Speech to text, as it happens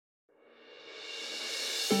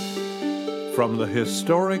From the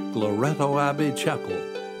historic Loretto Abbey Chapel,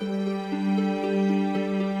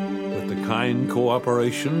 with the kind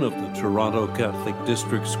cooperation of the Toronto Catholic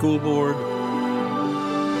District School Board,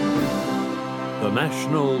 the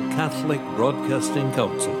National Catholic Broadcasting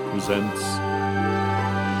Council presents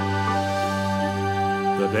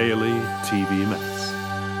the Daily TV Mass.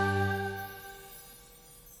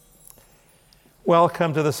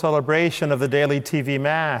 Welcome to the celebration of the Daily TV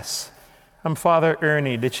Mass. I'm Father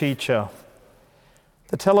Ernie DiCiccio.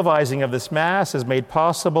 The televising of this Mass is made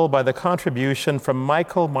possible by the contribution from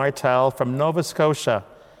Michael Martel from Nova Scotia.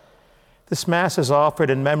 This Mass is offered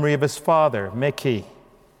in memory of his father, Mickey.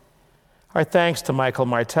 Our thanks to Michael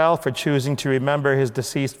Martel for choosing to remember his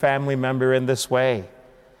deceased family member in this way.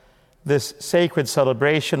 This sacred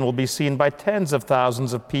celebration will be seen by tens of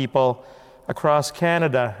thousands of people across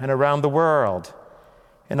Canada and around the world.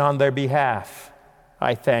 And on their behalf,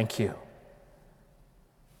 I thank you.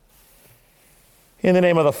 In the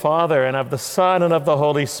name of the Father, and of the Son, and of the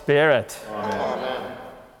Holy Spirit. Amen.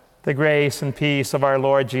 The grace and peace of our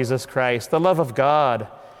Lord Jesus Christ, the love of God,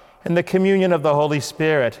 and the communion of the Holy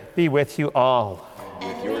Spirit be with you all.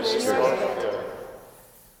 And with your spirit.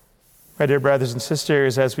 My dear brothers and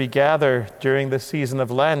sisters, as we gather during the season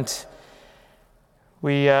of Lent,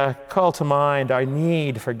 we call to mind our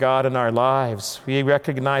need for God in our lives. We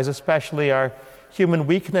recognize especially our human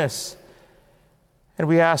weakness. And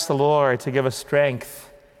we ask the Lord to give us strength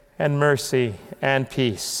and mercy and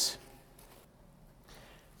peace.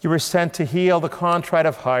 You were sent to heal the contrite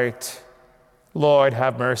of heart. Lord,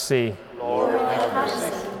 have mercy. Lord, have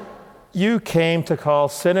mercy. You came to call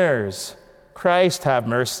sinners. Christ, have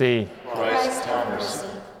mercy. Christ, have mercy.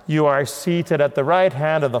 You are seated at the right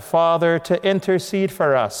hand of the Father to intercede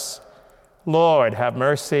for us. Lord, have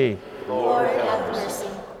mercy. Lord, have mercy.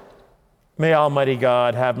 May Almighty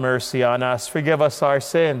God have mercy on us, forgive us our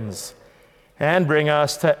sins, and bring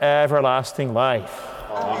us to everlasting life.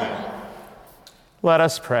 Amen. Let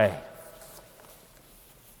us pray.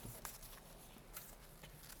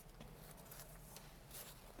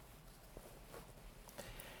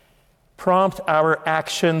 Prompt our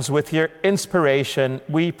actions with your inspiration,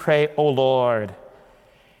 we pray, O Lord,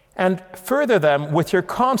 and further them with your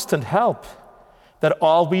constant help, that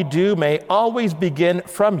all we do may always begin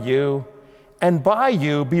from you, and by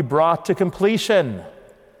you be brought to completion.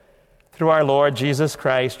 Through our Lord Jesus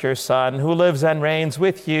Christ, your Son, who lives and reigns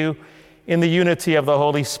with you in the unity of the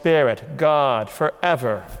Holy Spirit, God,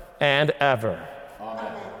 forever and ever.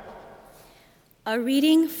 Amen. A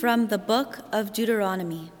reading from the book of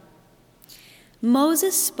Deuteronomy.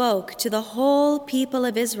 Moses spoke to the whole people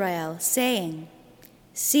of Israel, saying,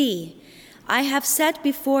 "See, I have set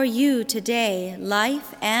before you today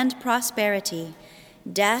life and prosperity,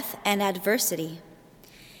 death and adversity.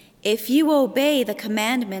 If you obey the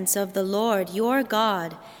commandments of the Lord your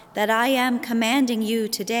God that I am commanding you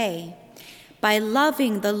today, by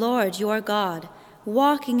loving the Lord your God,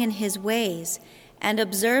 walking in his ways, and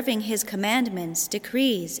observing his commandments,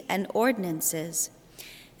 decrees, and ordinances,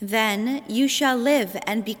 then you shall live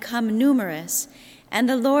and become numerous, and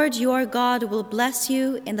the Lord your God will bless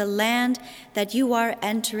you in the land that you are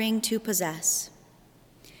entering to possess.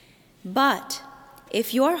 But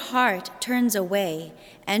if your heart turns away,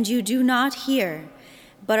 and you do not hear,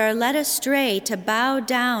 but are led astray to bow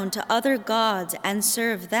down to other gods and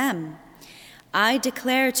serve them, I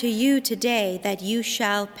declare to you today that you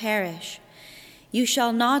shall perish. You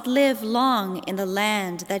shall not live long in the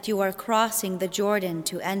land that you are crossing the Jordan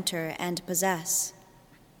to enter and possess.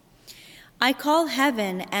 I call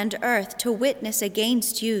heaven and earth to witness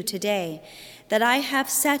against you today that I have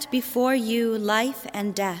set before you life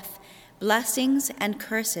and death, blessings and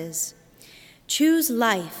curses. Choose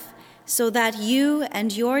life so that you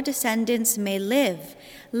and your descendants may live,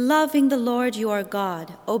 loving the Lord your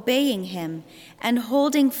God, obeying him, and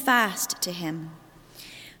holding fast to him.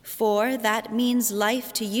 For that means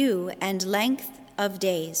life to you and length of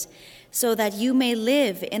days, so that you may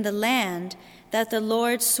live in the land that the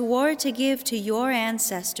Lord swore to give to your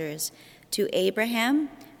ancestors, to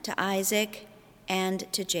Abraham, to Isaac, and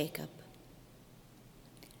to Jacob."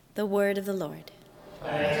 The word of the Lord.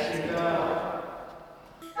 Thanks be to God.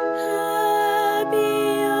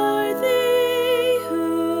 Happy are they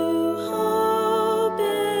who hope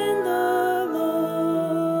in the Lord.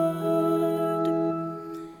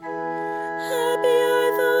 Happy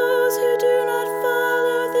are those who do not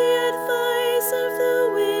follow the advice of the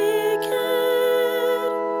wicked,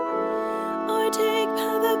 or take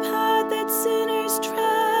the path that sinners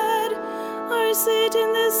tread, or sit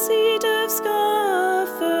in the seat of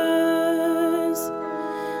scoffers.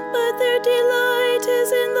 But their delight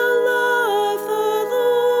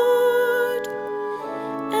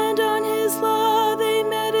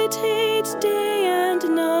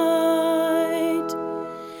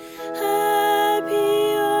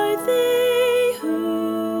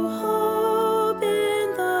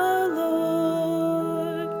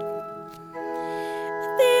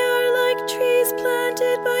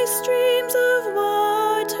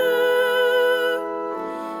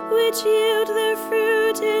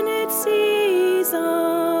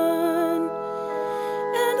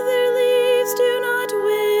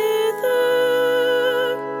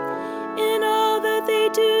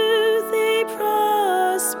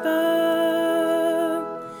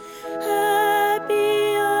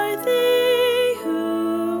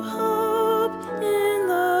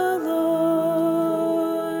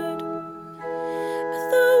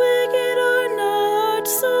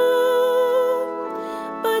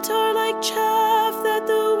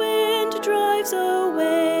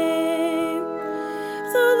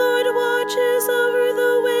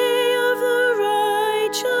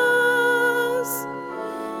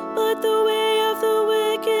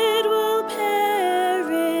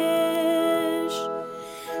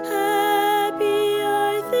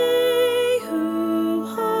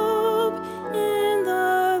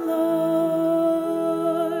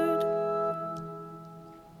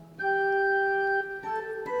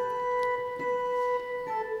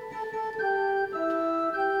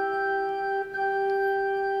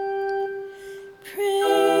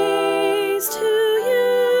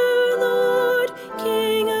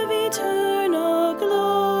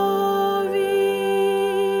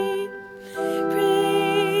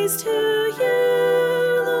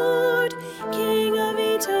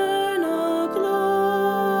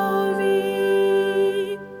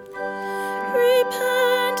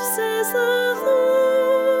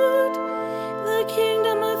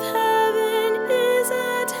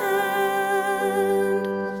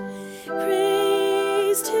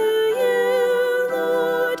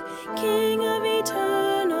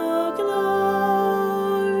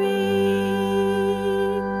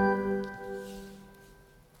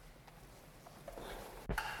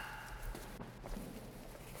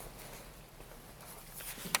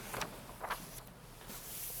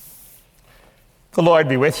The Lord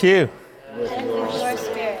be with you. And with your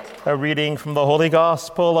spirit. A reading from the Holy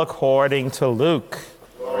Gospel according to Luke.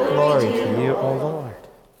 Glory to you, O Lord.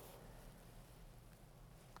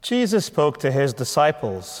 Jesus spoke to his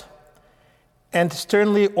disciples and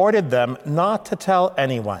sternly ordered them not to tell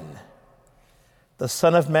anyone. The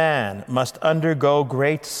Son of Man must undergo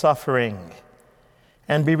great suffering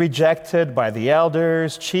and be rejected by the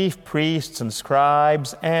elders, chief priests, and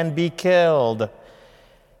scribes, and be killed,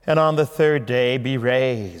 and on the third day be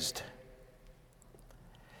raised.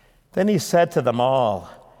 Then he said to them all,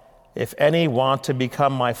 "If any want to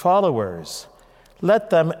become my followers, let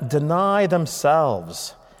them deny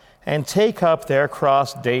themselves and take up their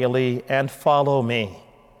cross daily and follow me.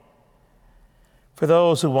 For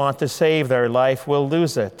those who want to save their life will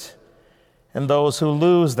lose it, and those who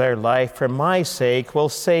lose their life for my sake will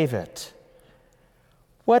save it.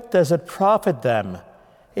 What does it profit them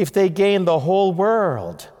if they gain the whole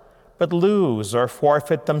world but lose or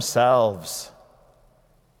forfeit themselves?"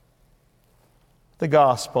 The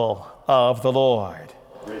Gospel of the Lord.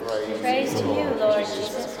 Praise to you, Lord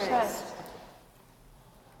Jesus Christ.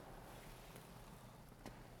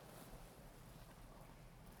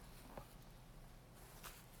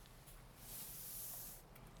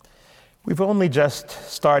 We've only just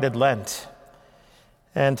started Lent,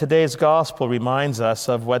 and today's Gospel reminds us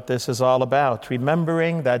of what this is all about,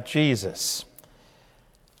 remembering that Jesus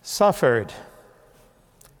suffered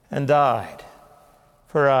and died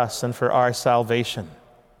for us and for our salvation.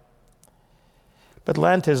 But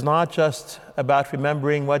Lent is not just about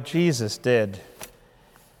remembering what Jesus did,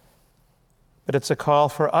 but it's a call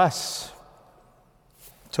for us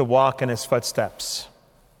to walk in his footsteps.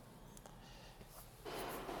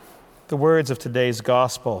 The words of today's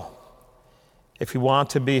gospel: if we want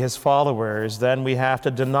to be his followers, then we have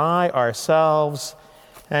to deny ourselves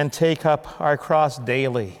and take up our cross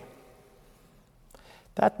daily.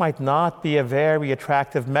 That might not be a very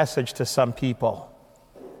attractive message to some people.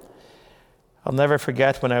 I'll never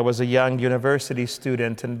forget when I was a young university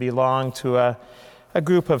student and belonged to a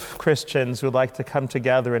group of Christians who liked to come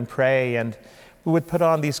together and pray, and we would put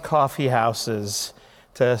on these coffee houses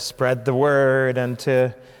to spread the word and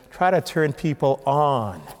to try to turn people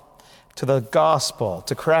on to the gospel,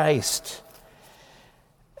 to Christ.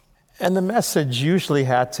 And the message usually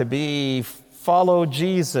had to be, follow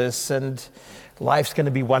Jesus and life's going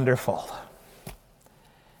to be wonderful.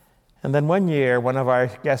 And then one year, one of our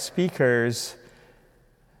guest speakers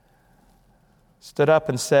stood up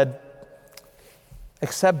and said,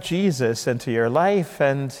 accept Jesus into your life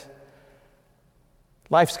and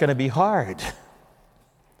life's going to be hard.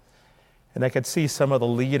 And I could see some of the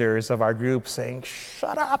leaders of our group saying,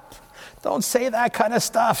 shut up, don't say that kind of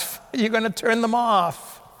stuff. You're going to turn them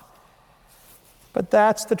off. But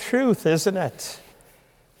that's the truth, isn't it?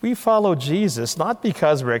 We follow Jesus not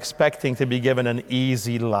because we're expecting to be given an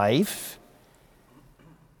easy life.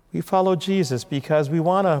 We follow Jesus because we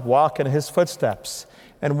want to walk in his footsteps.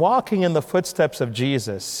 And walking in the footsteps of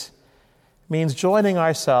Jesus means joining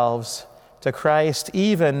ourselves to Christ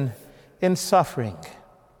even in suffering.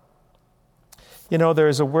 You know,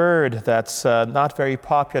 there's a word that's not very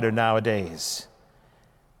popular nowadays.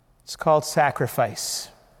 It's called sacrifice.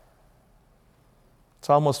 It's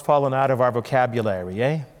almost fallen out of our vocabulary,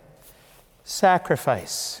 eh?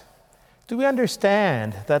 Sacrifice. Do we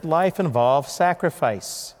understand that life involves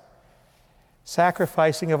sacrifice?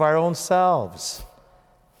 Sacrificing of our own selves.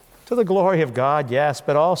 To the glory of God, yes,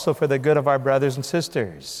 but also for the good of our brothers and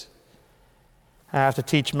sisters. I have to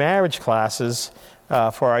teach marriage classes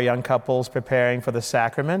for our young couples preparing for the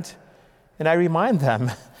sacrament. And I remind them,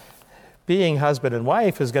 being husband and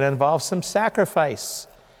wife is going to involve some sacrifice.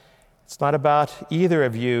 It's not about either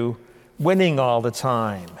of you winning all the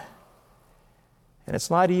time. And it's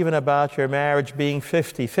not even about your marriage being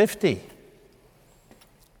 50-50.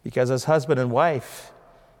 Because as husband and wife,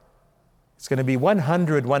 it's going to be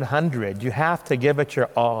 100-100. You have to give it your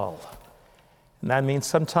all. And that means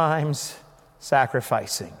sometimes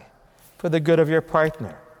sacrificing for the good of your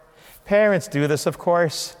partner. Parents do this, of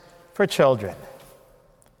course, for children.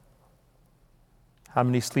 How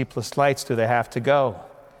many sleepless nights do they have to go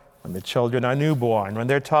when the children are newborn, when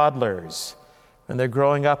they're toddlers, when they're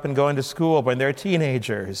growing up and going to school, when they're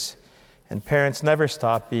teenagers? And parents never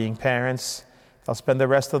stop being parents. They'll spend the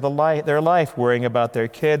rest of their life worrying about their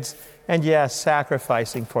kids and, yes,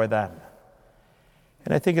 sacrificing for them.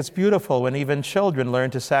 And I think it's beautiful when even children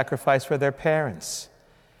learn to sacrifice for their parents.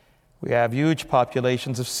 We have huge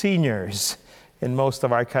populations of seniors in most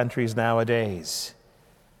of our countries nowadays.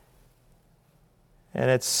 And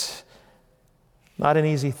it's not an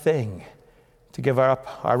easy thing to give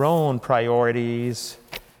up our own priorities,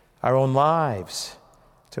 our own lives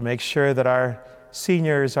to make sure that our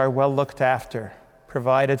seniors are well looked after,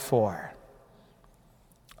 provided for?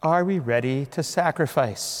 Are we ready to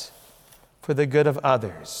sacrifice for the good of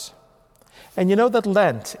others? And you know that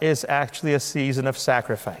Lent is actually a season of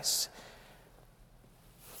sacrifice.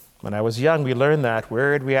 When I was young, we learned that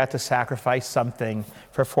word. We had to sacrifice something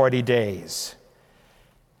for 40 days.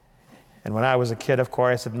 And when I was a kid, of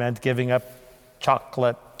course, it meant giving up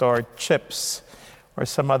chocolate or chips or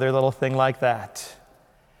some other little thing like that.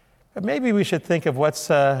 But maybe we should think of what's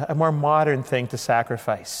a more modern thing to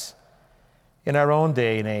sacrifice in our own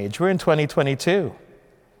day and age. We're in 2022.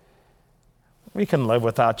 We can live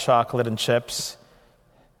without chocolate and chips.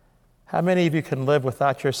 How many of you can live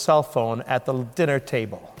without your cell phone at the dinner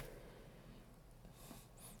table?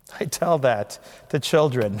 I tell that to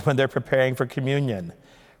children when they're preparing for communion.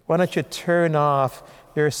 Why don't you turn off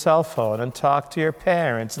your cell phone and talk to your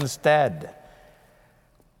parents instead?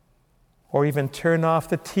 Or even turn off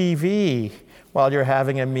the TV while you're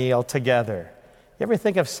having a meal together. You ever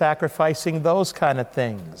think of sacrificing those kind of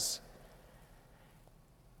things?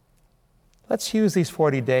 Let's use these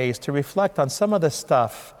 40 days to reflect on some of the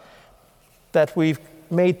stuff that we've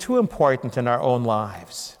made too important in our own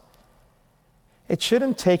lives. It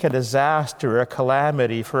shouldn't take a disaster or a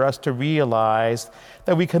calamity for us to realize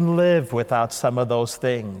that we can live without some of those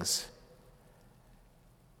things.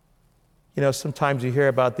 You know, sometimes you hear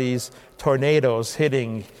about these tornadoes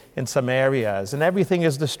hitting in some areas and everything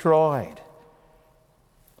is destroyed.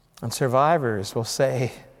 And survivors will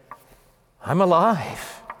say, I'm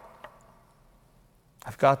alive.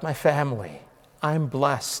 I've got my family. I'm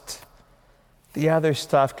blessed. The other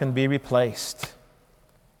stuff can be replaced.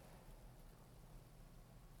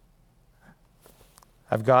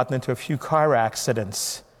 I've gotten into a few car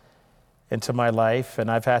accidents into my life, and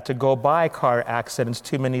I've had to go by car accidents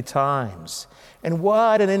too many times. And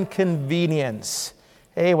what an inconvenience.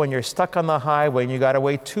 Hey, when you're stuck on the highway and you got to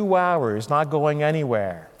wait 2 hours not going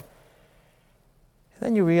anywhere. And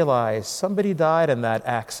then you realize somebody died in that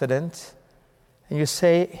accident. And you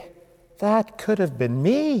say, that could have been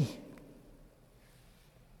me.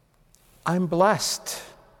 I'm blessed.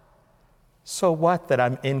 So what that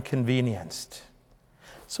I'm inconvenienced?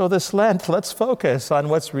 So this Lent, let's focus on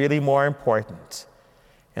what's really more important.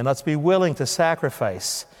 And let's be willing to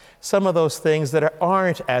sacrifice some of those things that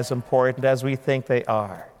aren't as important as we think they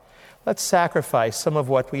are. Let's sacrifice some of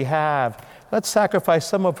what we have. Let's sacrifice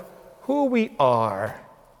some of who we are.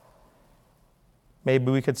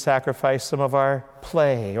 Maybe we could sacrifice some of our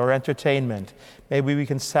play or entertainment. Maybe we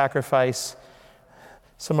can sacrifice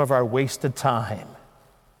some of our wasted time.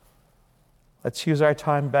 Let's use our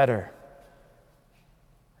time better.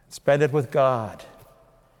 Spend it with God.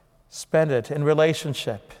 Spend it in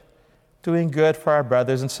relationship, doing good for our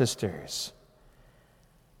brothers and sisters.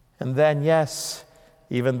 And then, yes,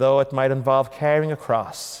 even though it might involve carrying a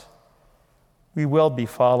cross, we will be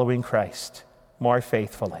following Christ more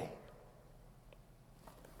faithfully.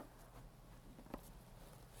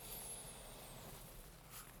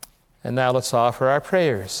 And now let's offer our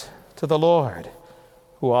prayers to the Lord,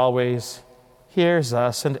 who always hears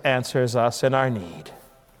us and answers us in our need.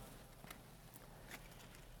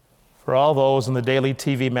 For all those in the Daily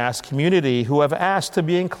TV Mass community who have asked to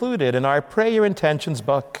be included in our Prayer Intentions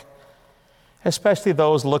book, especially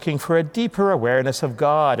those looking for a deeper awareness of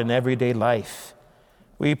God in everyday life,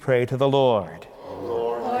 we pray to the Lord.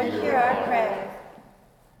 Lord, hear our prayer.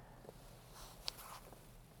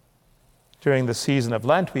 During the season of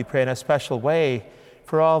Lent, we pray in a special way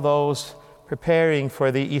for all those preparing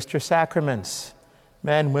for the Easter sacraments,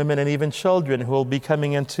 men, women, and even children who will be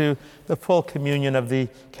coming into the full communion of the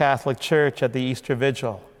Catholic Church at the Easter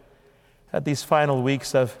Vigil. That these final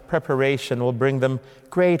weeks of preparation will bring them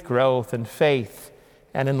great growth in faith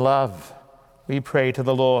and in love. We pray to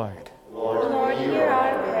the Lord. Lord, hear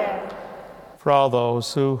our prayer. For all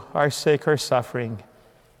those who are sick or suffering,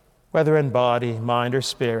 whether in body, mind, or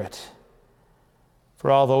spirit. For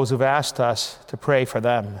all those who've asked us to pray for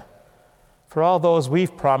them. For all those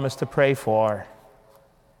we've promised to pray for.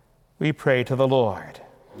 We pray to the Lord.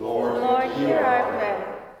 Lord, hear our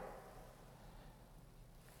prayer.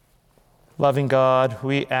 Loving God,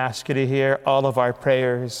 we ask you to hear all of our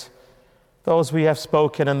prayers, those we have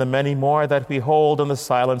spoken and the many more that we hold in the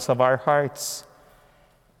silence of our hearts.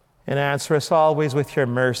 And answer us always with your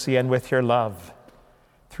mercy and with your love.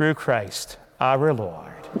 Through Christ, our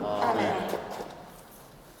Lord. Amen.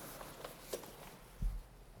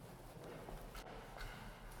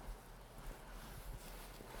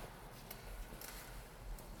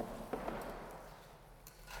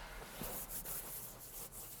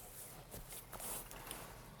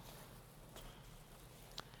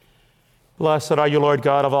 Blessed are you, Lord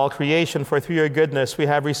God of all creation, for through your goodness we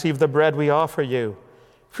have received the bread we offer you.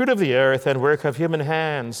 Fruit of the earth and work of human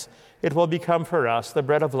hands, it will become for us the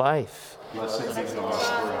bread of life. Blessed be God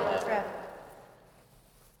forever.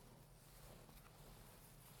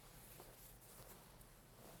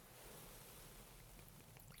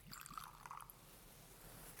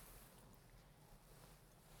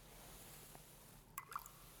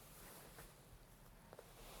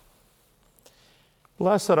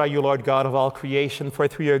 Blessed are you, Lord God of all creation, for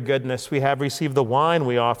through your goodness we have received the wine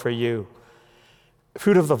we offer you.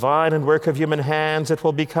 Fruit of the vine and work of human hands, it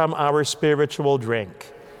will become our spiritual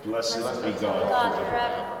drink. Blessed be God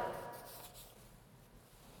forever.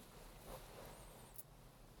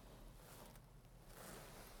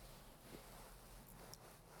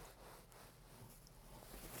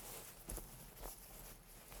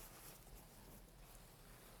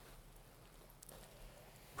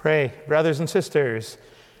 Pray, brothers and sisters,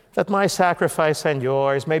 that my sacrifice and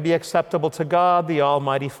yours may be acceptable to God, the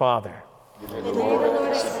Almighty Father. May the Lord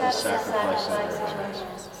accept the sacrifice and yours,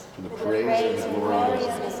 for the praise and the glory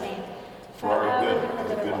of his name, for our good and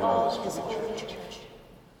the good of all his holy church.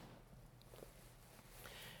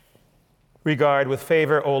 Regard with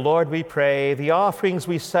favor, O Lord, we pray, the offerings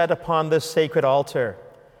we set upon this sacred altar,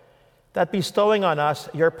 that bestowing on us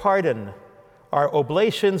your pardon, our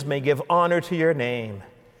oblations may give honor to your name.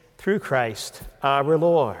 Through Christ our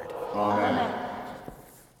Lord. Amen.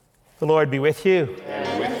 The Lord be with you.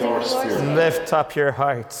 And with your spirit. Lift up your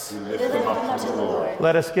hearts. We lift them up to the Lord.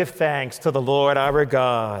 Let us give thanks to the Lord our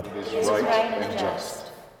God. It is right and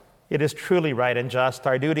just. It is truly right and just,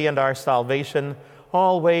 our duty and our salvation,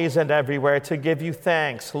 always and everywhere, to give you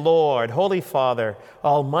thanks, Lord, Holy Father,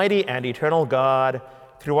 Almighty and eternal God,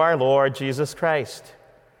 through our Lord Jesus Christ.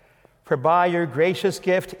 For by your gracious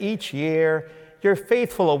gift each year, your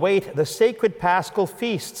faithful await the sacred Paschal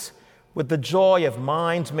feasts with the joy of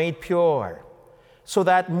minds made pure, so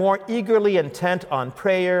that more eagerly intent on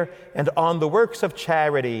prayer and on the works of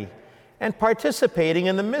charity, and participating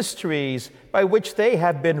in the mysteries by which they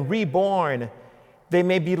have been reborn, they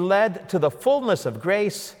may be led to the fullness of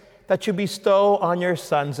grace that you bestow on your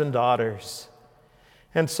sons and daughters.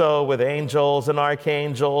 And so, with angels and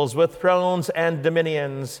archangels, with thrones and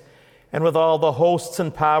dominions, and with all the hosts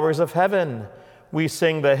and powers of heaven, we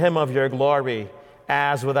sing the hymn of your glory,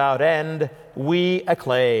 as without end we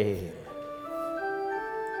acclaim.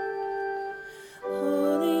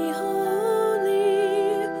 Holy,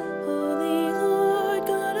 holy, holy Lord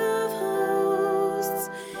God of hosts,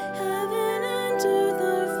 heaven and earth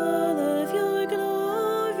are full of your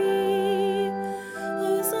glory.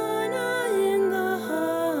 Hosanna in the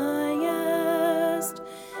highest.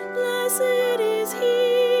 Blessed is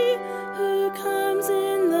he who comes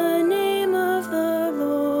in the name of the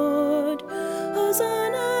Lord.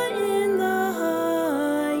 Hosanna in the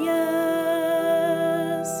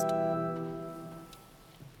highest.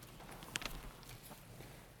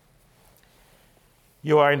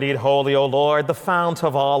 You are indeed holy, O Lord, the fount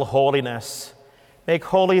of all holiness. Make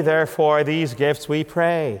holy, therefore, these gifts, we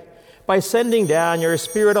pray, by sending down your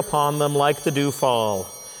Spirit upon them like the dewfall,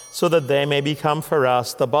 so that they may become for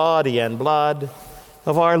us the body and blood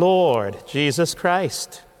of our Lord Jesus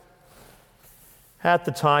Christ. At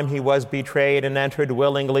the time he was betrayed and entered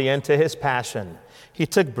willingly into his passion, he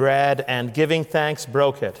took bread and, giving thanks,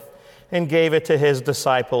 broke it and gave it to his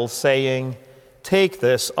disciples, saying, "Take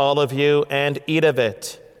this, all of you, and eat of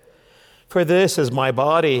it. For this is my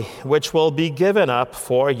body, which will be given up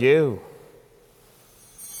for you."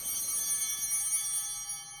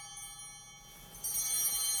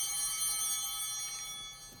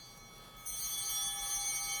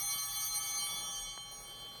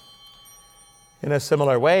 In a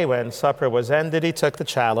similar way, when supper was ended, he took the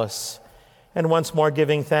chalice, and once more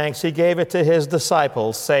giving thanks, he gave it to his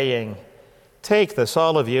disciples, saying, "Take this,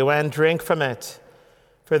 all of you, and drink from it.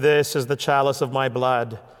 For this is the chalice of my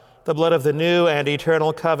blood, the blood of the new and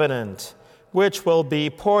eternal covenant, which will be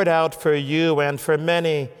poured out for you and for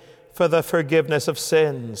many for the forgiveness of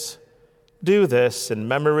sins. Do this in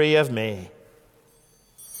memory of me."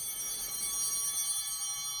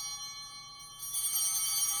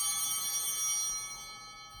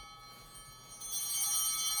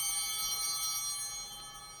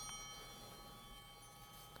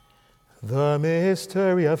 The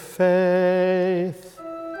mystery of faith.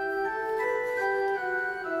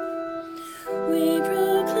 We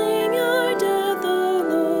proclaim your death, O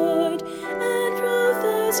Lord, and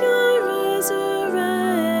profess your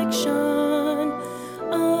resurrection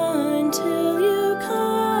until you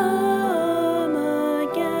come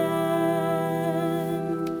again.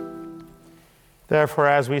 Therefore,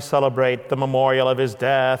 as we celebrate the memorial of his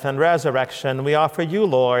death and resurrection, we offer you,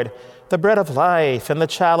 Lord, the bread of life and the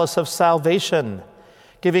chalice of salvation,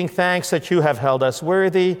 giving thanks that you have held us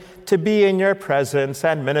worthy to be in your presence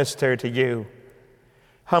and minister to you.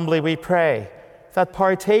 Humbly we pray that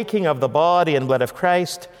partaking of the body and blood of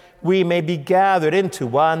Christ, we may be gathered into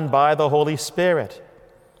one by the Holy Spirit.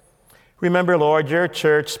 Remember, Lord, your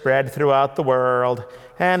church spread throughout the world,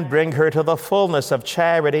 and bring her to the fullness of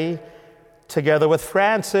charity, together with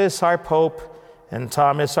Francis, our Pope, and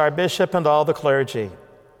Thomas, our Bishop, and all the clergy.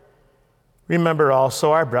 Remember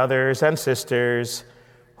also our brothers and sisters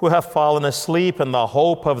who have fallen asleep in the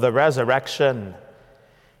hope of the resurrection,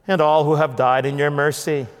 and all who have died in your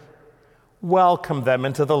mercy. Welcome them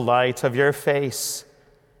into the light of your face.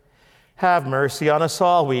 Have mercy on us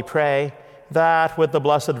all, we pray, that with the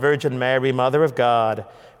Blessed Virgin Mary, Mother of God,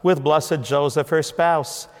 with blessed Joseph, her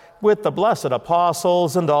spouse, with the blessed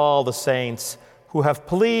apostles and all the saints who have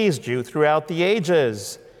pleased you throughout the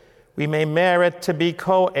ages, we may merit to be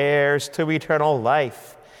co-heirs to eternal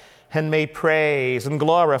life, and may praise and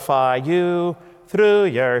glorify you through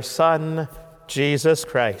your Son, Jesus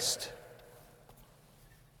Christ.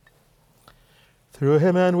 Through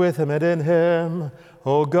him and with him and in him,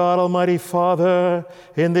 O God, Almighty Father,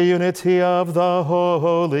 in the unity of the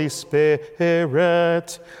Holy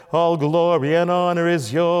Spirit, all glory and honor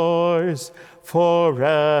is yours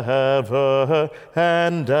forever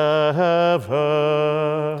and ever.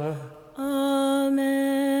 Amen.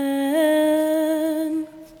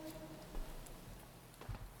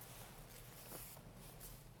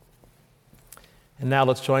 And now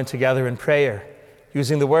let's join together in prayer,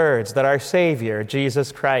 using the words that our Savior,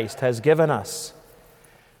 Jesus Christ, has given us.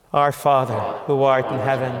 Our Father, who art in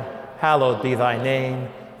heaven, hallowed be thy name.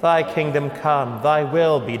 Thy kingdom come, thy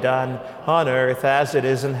will be done, on earth as it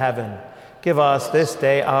is in heaven. Give us this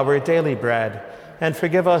day our daily bread, and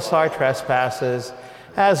forgive us our trespasses,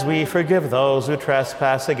 as we forgive those who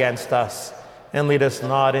trespass against us. And lead us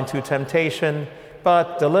not into temptation,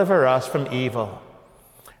 but deliver us from evil.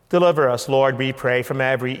 Deliver us, Lord, we pray, from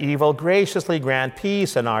every evil. Graciously grant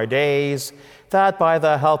peace in our days, that by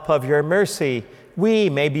the help of your mercy we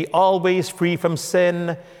may be always free from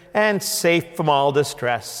sin and safe from all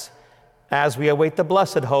distress, as we await the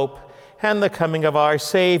blessed hope and the coming of our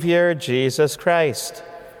Savior, Jesus Christ.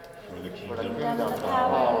 For the kingdom, the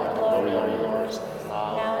power, and the glory are yours,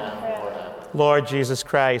 now and forever. Lord Jesus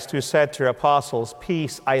Christ, who said to your apostles,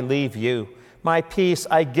 "Peace I leave you, my peace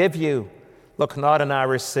I give you," look not on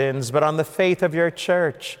our sins, but on the faith of your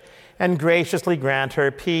church, and graciously grant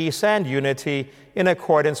her peace and unity in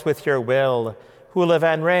accordance with your will, who live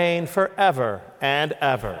and reign forever and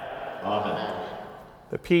ever. Amen.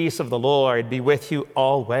 The peace of the Lord be with you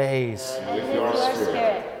always. And with your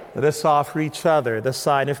spirit. Let us offer each other the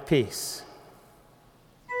sign of peace.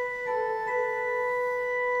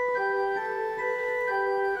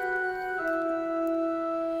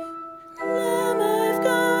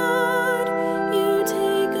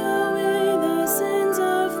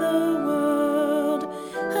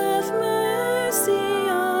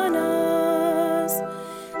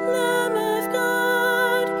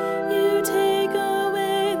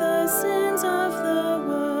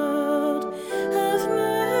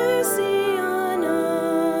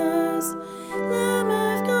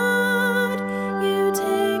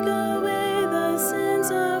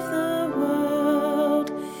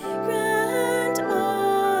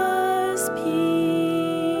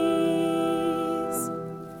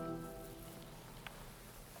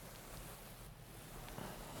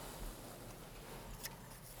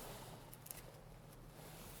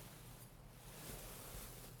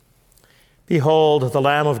 Behold the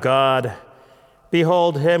Lamb of God.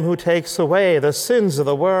 Behold him who takes away the sins of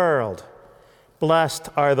the world. Blessed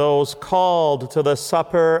are those called to the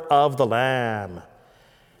supper of the Lamb.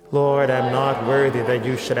 Lord, I am not worthy that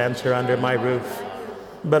you should enter under my roof,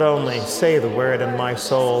 but only say the word and my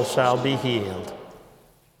soul shall be healed.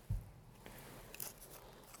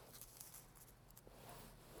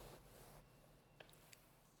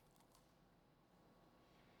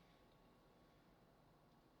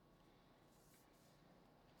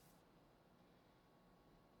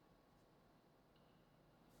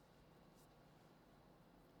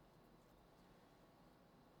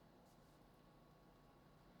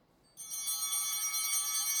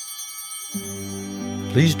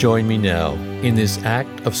 Please join me now in this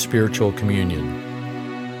act of spiritual communion.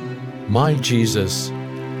 My Jesus,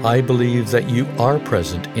 I believe that you are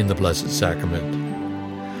present in the Blessed Sacrament.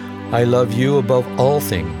 I love you above all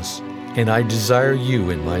things, and I desire you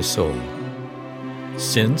in my soul.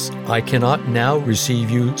 Since I cannot now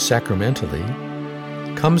receive you sacramentally,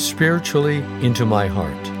 come spiritually into my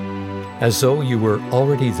heart, as though you were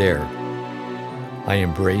already there. I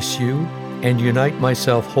embrace you and unite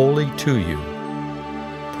myself wholly to you.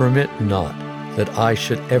 Permit not that I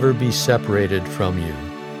should ever be separated from you.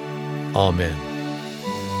 Amen.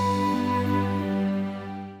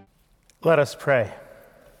 Let us pray.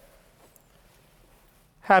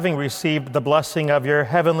 Having received the blessing of your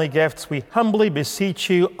heavenly gifts, we humbly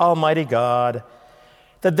beseech you, Almighty God,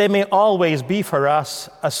 that they may always be for us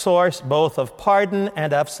a source both of pardon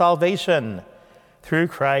and of salvation, through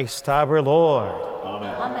Christ our Lord.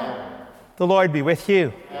 Amen. Amen. The Lord be with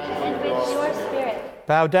you. And with your spirit.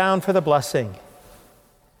 Bow down for the blessing.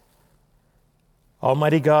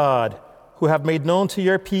 Almighty God, who have made known to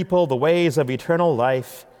your people the ways of eternal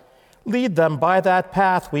life, lead them by that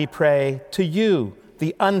path, we pray, to you,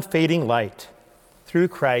 the unfading light, through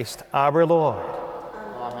Christ our Lord.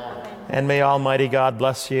 Amen. And may Almighty God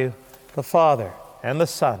bless you, the Father, and the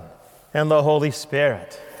Son, and the Holy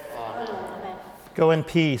Spirit. Amen. Go in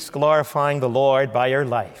peace, glorifying the Lord by your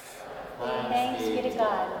life. Thanks be to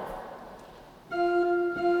God.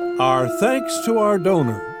 Our thanks to our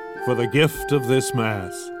donor for the gift of this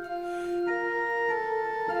Mass.